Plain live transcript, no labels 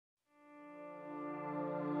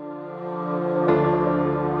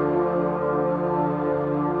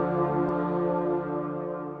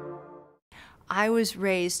I was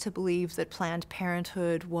raised to believe that Planned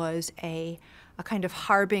Parenthood was a kind of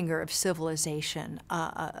harbinger of civilization,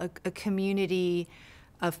 a community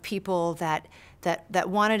of people that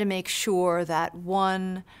wanted to make sure that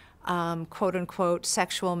one quote unquote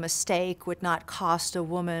sexual mistake would not cost a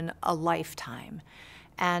woman a lifetime,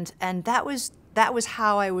 and that was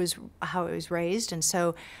how I was raised, and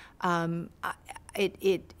so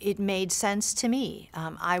it made sense to me.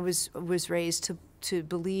 I was raised to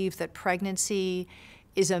believe that pregnancy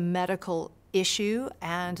is a medical issue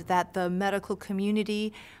and that the medical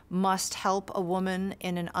community must help a woman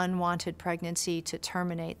in an unwanted pregnancy to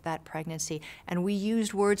terminate that pregnancy. And we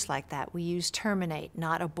used words like that. We used terminate,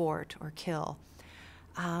 not abort or kill.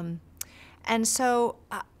 And so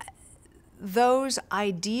those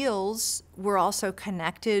ideals were also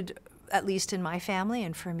connected, at least in my family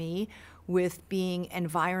and for me, with being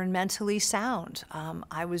environmentally sound.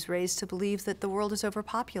 I was raised to believe that the world is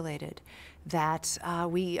overpopulated, that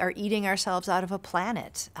we are eating ourselves out of a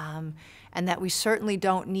planet, and that we certainly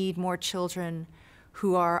don't need more children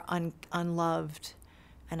who are unloved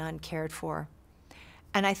and uncared for.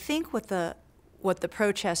 And I think what the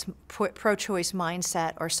pro-choice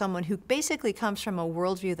mindset, or someone who basically comes from a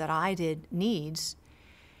worldview that I did, needs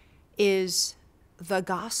is the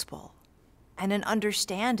gospel, and an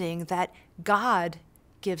understanding that God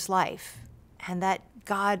gives life and that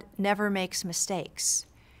God never makes mistakes,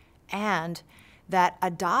 and that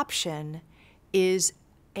adoption is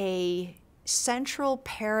a central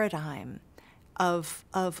paradigm of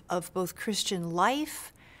both Christian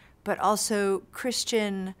life but also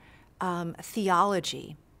Christian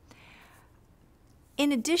theology.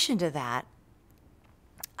 In addition to that,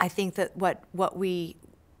 I think that what we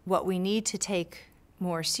need to take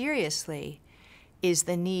more seriously is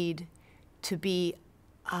the need to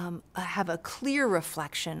have a clear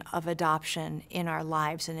reflection of adoption in our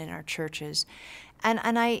lives and in our churches. And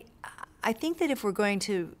I think that if we're going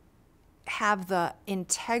to have the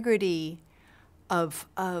integrity of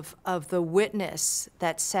the witness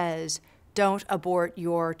that says, don't abort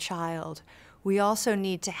your child, we also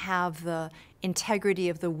need to have the integrity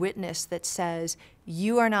of the witness that says,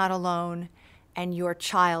 you are not alone and your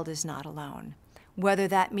child is not alone. Whether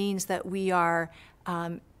that means that we are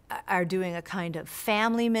doing a kind of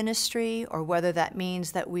family ministry, or whether that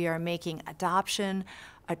means that we are making adoption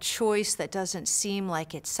a choice that doesn't seem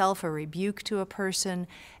like itself a rebuke to a person,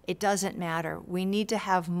 it doesn't matter. We need to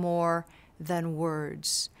have more than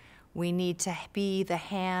words. We need to be the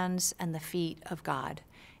hands and the feet of God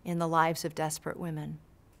in the lives of desperate women.